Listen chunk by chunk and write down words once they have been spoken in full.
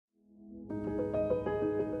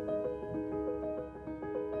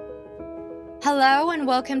Hello and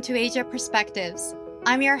welcome to Asia Perspectives.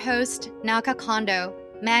 I'm your host, Naka Kondo,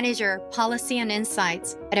 Manager, Policy and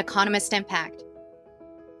Insights at Economist Impact.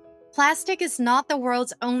 Plastic is not the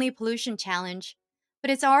world's only pollution challenge,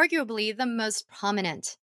 but it's arguably the most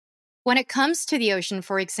prominent. When it comes to the ocean,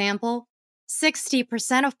 for example,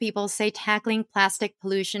 60% of people say tackling plastic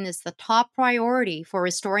pollution is the top priority for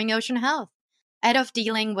restoring ocean health, ahead of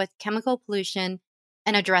dealing with chemical pollution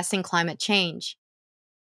and addressing climate change.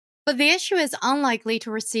 But the issue is unlikely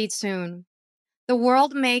to recede soon. The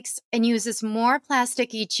world makes and uses more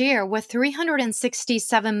plastic each year, with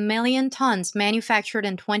 367 million tons manufactured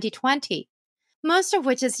in 2020, most of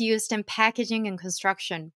which is used in packaging and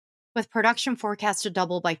construction, with production forecast to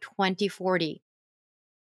double by 2040.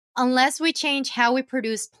 Unless we change how we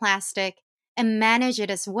produce plastic and manage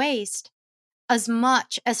it as waste, as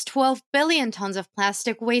much as 12 billion tons of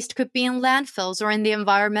plastic waste could be in landfills or in the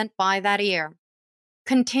environment by that year.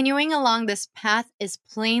 Continuing along this path is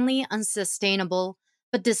plainly unsustainable,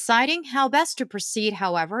 but deciding how best to proceed,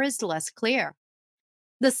 however, is less clear.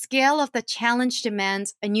 The scale of the challenge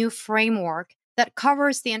demands a new framework that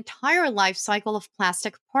covers the entire life cycle of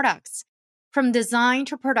plastic products, from design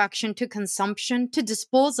to production to consumption to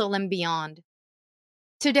disposal and beyond.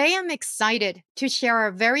 Today, I'm excited to share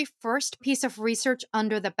our very first piece of research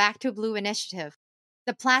under the Back to Blue initiative,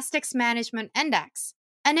 the Plastics Management Index,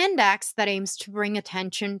 an index that aims to bring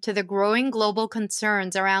attention to the growing global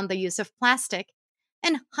concerns around the use of plastic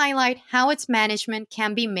and highlight how its management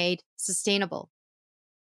can be made sustainable.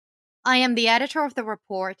 I am the editor of the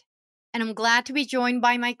report, and I'm glad to be joined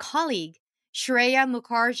by my colleague, Shreya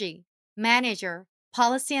Mukherjee, Manager,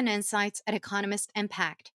 Policy and Insights at Economist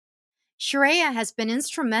Impact. Shreya has been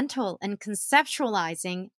instrumental in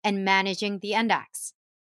conceptualizing and managing the index.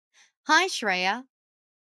 Hi, Shreya.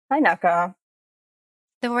 Hi, Naka.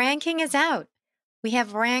 The ranking is out. We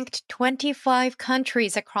have ranked 25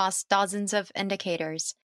 countries across dozens of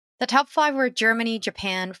indicators. The top 5 were Germany,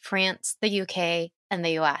 Japan, France, the UK, and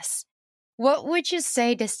the US. What would you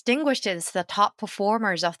say distinguishes the top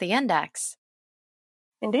performers of the index?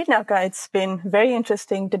 Indeed, Naka, it's been very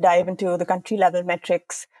interesting to dive into the country-level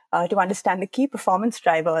metrics to understand the key performance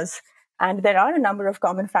drivers. And there are a number of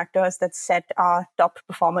common factors that set our top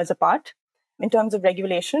performers apart. In terms of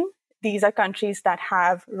regulation, these are countries that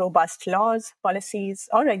have robust laws, policies,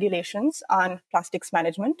 or regulations on plastics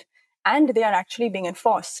management, and they are actually being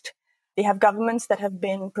enforced. They have governments that have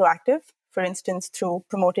been proactive, for instance, through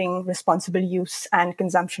promoting responsible use and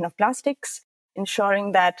consumption of plastics,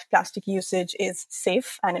 ensuring that plastic usage is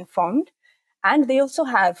safe and informed. And they also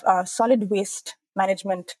have solid waste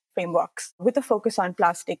management frameworks with a focus on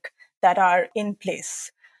plastic that are in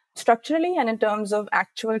place. Structurally and in terms of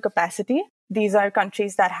actual capacity, these are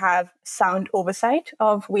countries that have sound oversight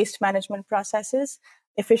of waste management processes,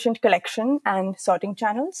 efficient collection and sorting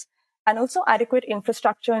channels, and also adequate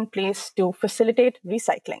infrastructure in place to facilitate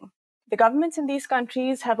recycling. The governments in these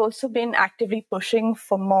countries have also been actively pushing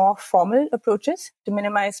for more formal approaches to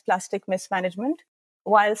minimize plastic mismanagement,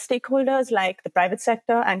 while stakeholders like the private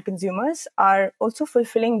sector and consumers are also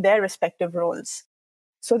fulfilling their respective roles.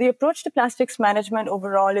 So the approach to plastics management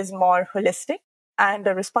overall is more holistic, and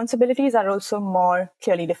the responsibilities are also more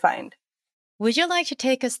clearly defined. Would you like to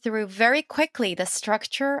take us through very quickly the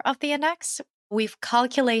structure of the index? We've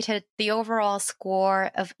calculated the overall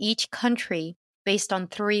score of each country based on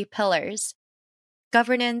 3 pillars: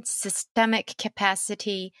 governance, systemic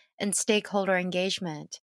capacity, and stakeholder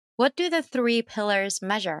engagement. What do the 3 pillars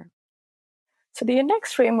measure? So the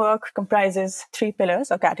index framework comprises 3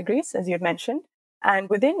 pillars or categories, as you had mentioned. And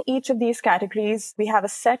within each of these categories, we have a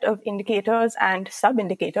set of indicators and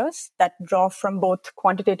sub-indicators that draw from both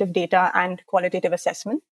quantitative data and qualitative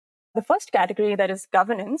assessment. The first category, that is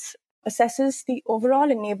governance, assesses the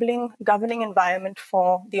overall enabling governing environment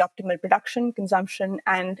for the optimal production, consumption,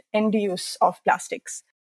 and end use of plastics.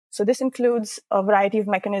 So this includes a variety of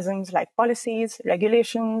mechanisms like policies,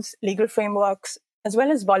 regulations, legal frameworks, as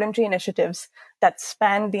well as voluntary initiatives that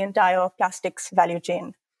span the entire plastics value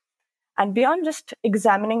chain. And beyond just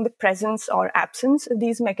examining the presence or absence of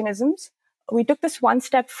these mechanisms, we took this one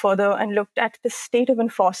step further and looked at the state of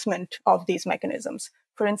enforcement of these mechanisms.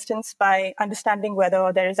 For instance, by understanding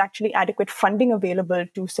whether there is actually adequate funding available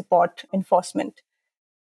to support enforcement.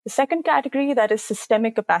 The second category, that is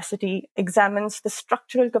systemic capacity, examines the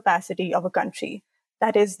structural capacity of a country.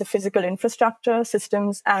 That is the physical infrastructure,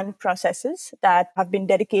 systems, and processes that have been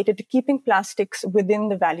dedicated to keeping plastics within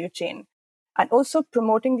the value chain, and also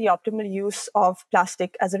promoting the optimal use of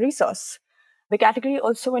plastic as a resource. The category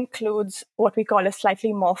also includes what we call a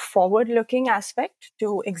slightly more forward-looking aspect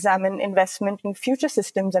to examine investment in future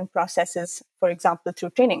systems and processes, for example,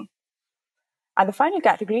 through training. And the final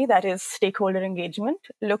category, that is stakeholder engagement,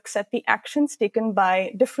 looks at the actions taken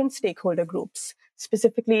by different stakeholder groups,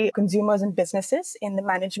 specifically consumers and businesses in the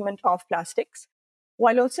management of plastics,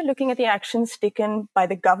 while also looking at the actions taken by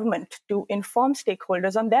the government to inform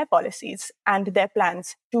stakeholders on their policies and their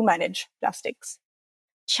plans to manage plastics.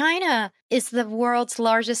 China is the world's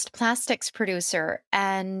largest plastics producer,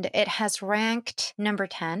 and it has ranked number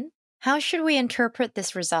 10. How should we interpret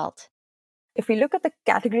this result? If we look at the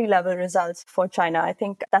category level results for China, I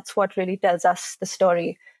think that's what really tells us the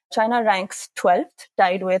story. China ranks 12th,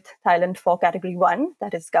 tied with Thailand for category 1,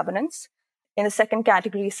 that is governance. In the second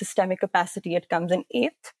category, systemic capacity, it comes in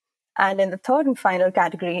 8th. And in the third and final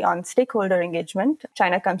category on stakeholder engagement,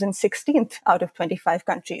 China comes in 16th out of 25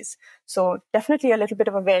 countries. So definitely a little bit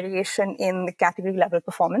of a variation in the category level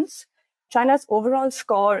performance. China's overall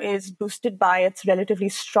score is boosted by its relatively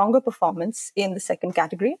stronger performance in the second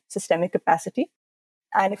category, systemic capacity.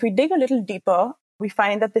 And if we dig a little deeper, we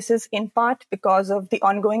find that this is in part because of the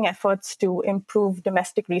ongoing efforts to improve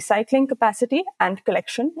domestic recycling capacity and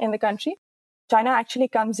collection in the country. China actually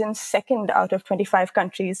comes in second out of 25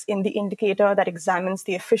 countries in the indicator that examines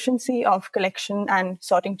the efficiency of collection and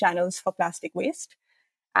sorting channels for plastic waste.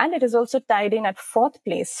 And it is also tied in at fourth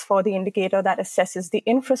place for the indicator that assesses the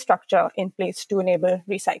infrastructure in place to enable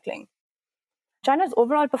recycling. China's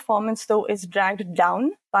overall performance, though, is dragged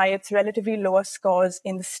down by its relatively lower scores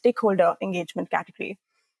in the stakeholder engagement category.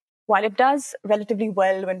 While it does relatively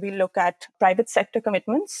well when we look at private sector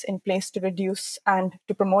commitments in place to reduce and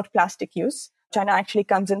to promote plastic use, China actually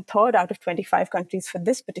comes in third out of 25 countries for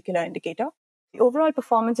this particular indicator. The overall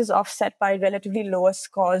performance is offset by relatively lower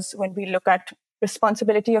scores when we look at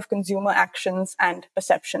responsibility of consumer actions and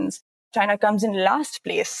perceptions. China comes in last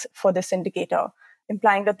place for this indicator,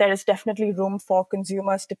 implying that there is definitely room for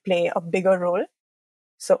consumers to play a bigger role.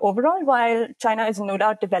 So overall, while China is no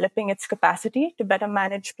doubt developing its capacity to better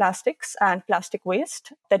manage plastics and plastic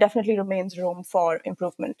waste, there definitely remains room for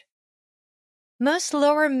improvement. Most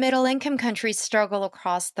lower middle income countries struggle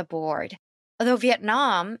across the board, although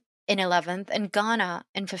Vietnam in 11th and Ghana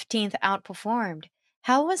in 15th outperformed.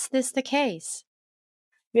 How was this the case?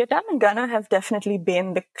 Vietnam and Ghana have definitely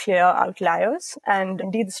been the clear outliers and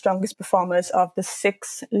indeed the strongest performers of the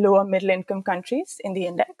 6 lower middle income countries in the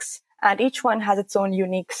index. And each one has its own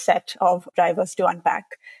unique set of drivers to unpack.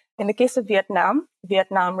 In the case of Vietnam,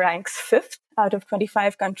 Vietnam ranks 5th out of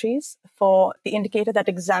 25 countries for the indicator that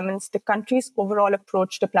examines the country's overall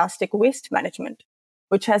approach to plastic waste management,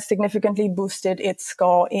 which has significantly boosted its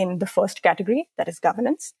score in the first category, that is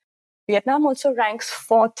governance. Vietnam also ranks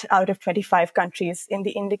 4th out of 25 countries in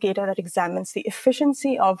the indicator that examines the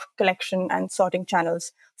efficiency of collection and sorting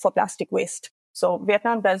channels for plastic waste. So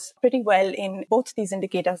Vietnam does pretty well in both these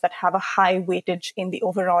indicators that have a high weightage in the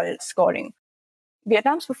overall scoring.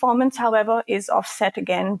 Vietnam's performance, however, is offset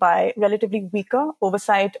again by relatively weaker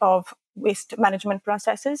oversight of waste management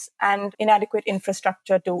processes and inadequate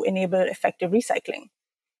infrastructure to enable effective recycling.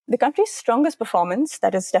 The country's strongest performance,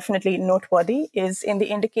 that is definitely noteworthy, is in the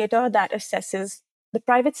indicator that assesses the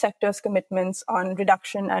private sector's commitments on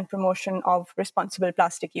reduction and promotion of responsible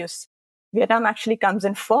plastic use. Vietnam actually comes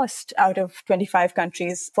in first out of 25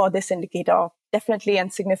 countries for this indicator, definitely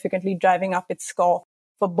and significantly driving up its score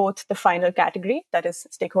for both the final category, that is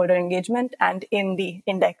stakeholder engagement, and in the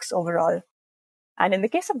index overall. And in the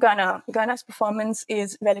case of Ghana, Ghana's performance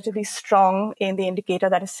is relatively strong in the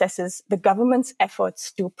indicator that assesses the government's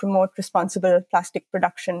efforts to promote responsible plastic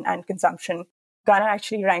production and consumption. Ghana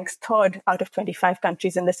actually ranks 3rd out of 25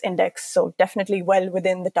 countries in this index, so definitely well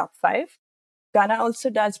within the top 5. Ghana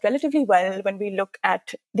also does relatively well when we look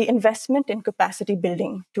at the investment in capacity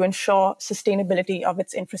building to ensure sustainability of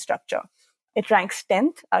its infrastructure. It ranks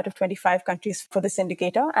 10th out of 25 countries for this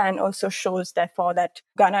indicator and also shows, therefore, that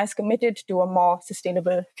Ghana is committed to a more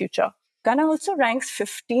sustainable future. Ghana also ranks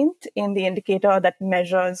 15th in the indicator that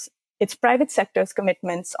measures its private sector's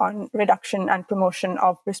commitments on reduction and promotion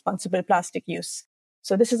of responsible plastic use.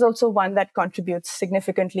 So this is also one that contributes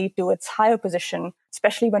significantly to its higher position,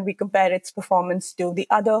 especially when we compare its performance to the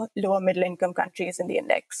other lower middle income countries in the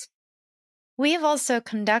index. We have also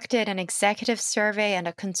conducted an executive survey and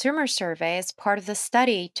a consumer survey as part of the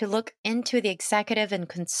study to look into the executive and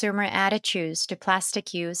consumer attitudes to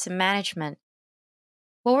plastic use and management.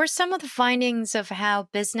 What were some of the findings of how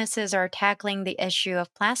businesses are tackling the issue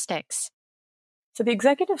of plastics? So the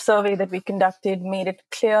executive survey that we conducted made it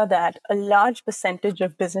clear that a large percentage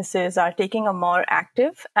of businesses are taking a more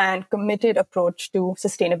active and committed approach to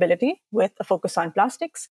sustainability with a focus on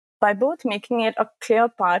plastics, by both making it a clear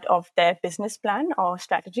part of their business plan or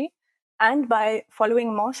strategy and by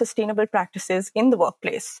following more sustainable practices in the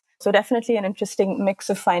workplace. So definitely an interesting mix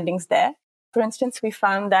of findings there. For instance, we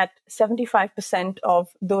found that 75% of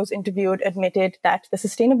those interviewed admitted that the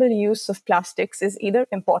sustainable use of plastics is either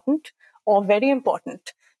important or very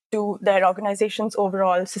important to their organization's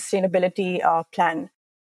overall sustainability plan.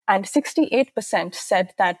 And 68%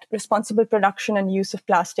 said that responsible production and use of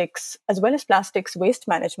plastics, as well as plastics waste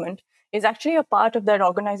management, is actually a part of their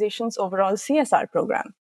organization's overall CSR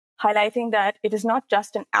program, highlighting that it is not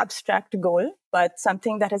just an abstract goal, but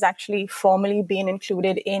something that has actually formally been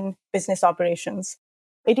included in business operations.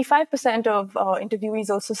 85% of interviewees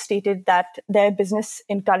also stated that their business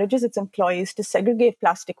encourages its employees to segregate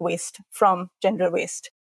plastic waste from general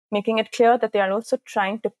waste, making it clear that they are also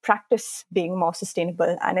trying to practice being more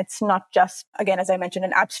sustainable. And it's not just, again, as I mentioned,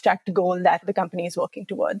 an abstract goal that the company is working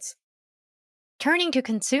towards. Turning to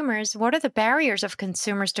consumers, what are the barriers of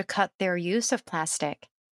consumers to cut their use of plastic?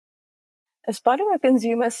 As part of our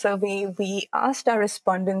consumer survey, we asked our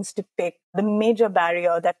respondents to pick the major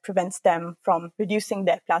barrier that prevents them from reducing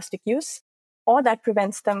their plastic use or that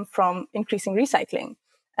prevents them from increasing recycling.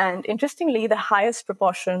 And interestingly, the highest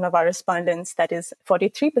proportion of our respondents, that is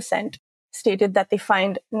 43%, stated that they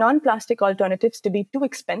find non-plastic alternatives to be too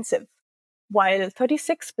expensive, while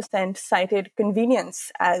 36% cited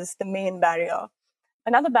convenience as the main barrier.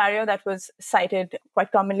 Another barrier that was cited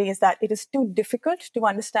quite commonly is that it is too difficult to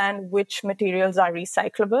understand which materials are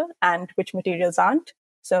recyclable and which materials aren't.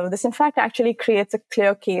 So this, in fact, actually creates a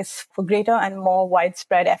clear case for greater and more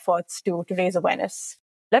widespread efforts to raise awareness.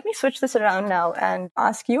 Let me switch this around now and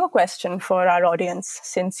ask you a question for our audience,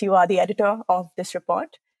 since you are the editor of this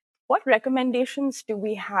report. What recommendations do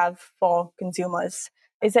we have for consumers?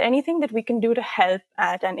 Is there anything that we can do to help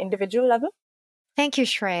at an individual level? Thank you,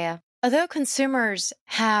 Shreya. Although consumers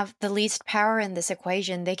have the least power in this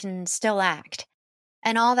equation, they can still act.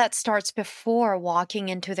 And all that starts before walking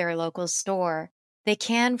into their local store. They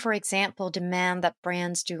can, for example, demand that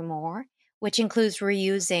brands do more, which includes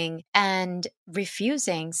reusing and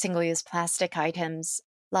refusing single-use plastic items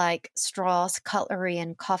like straws, cutlery,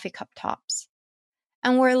 and coffee cup tops.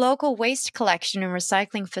 And where local waste collection and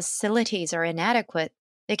recycling facilities are inadequate,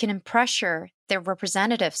 they can pressure their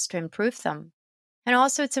representatives to improve them. And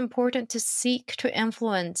also, it's important to seek to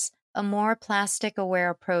influence a more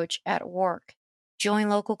plastic-aware approach at work, join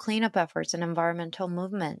local cleanup efforts and environmental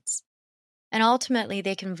movements. And ultimately,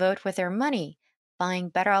 they can vote with their money, buying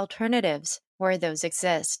better alternatives where those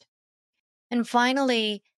exist. And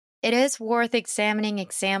finally, it is worth examining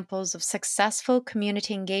examples of successful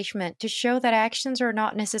community engagement to show that actions are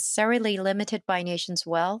not necessarily limited by nation's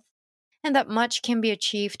wealth and that much can be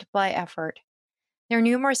achieved by effort. There are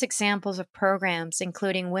numerous examples of programs,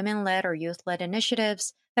 including women-led or youth-led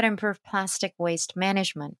initiatives that improve plastic waste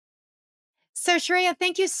management. So, Shreya,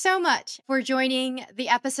 thank you so much for joining the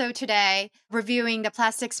episode today, reviewing the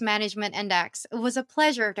Plastics Management Index. It was a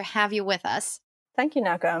pleasure to have you with us. Thank you,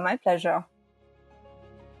 Naka. My pleasure.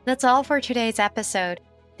 That's all for today's episode.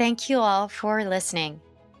 Thank you all for listening.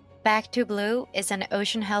 Back to Blue is an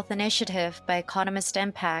ocean health initiative by Economist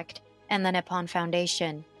Impact and the Nippon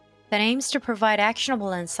Foundation that aims to provide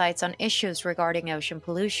actionable insights on issues regarding ocean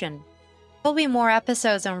pollution. There will be more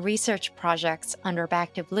episodes on research projects under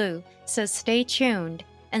Back to Blue, so stay tuned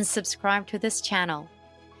and subscribe to this channel.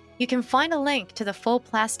 You can find a link to the full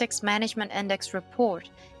Plastics Management Index report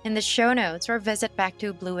in the show notes or visit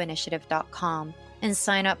backtoblueinitiative.com and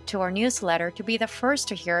sign up to our newsletter to be the first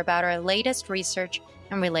to hear about our latest research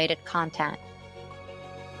and related content.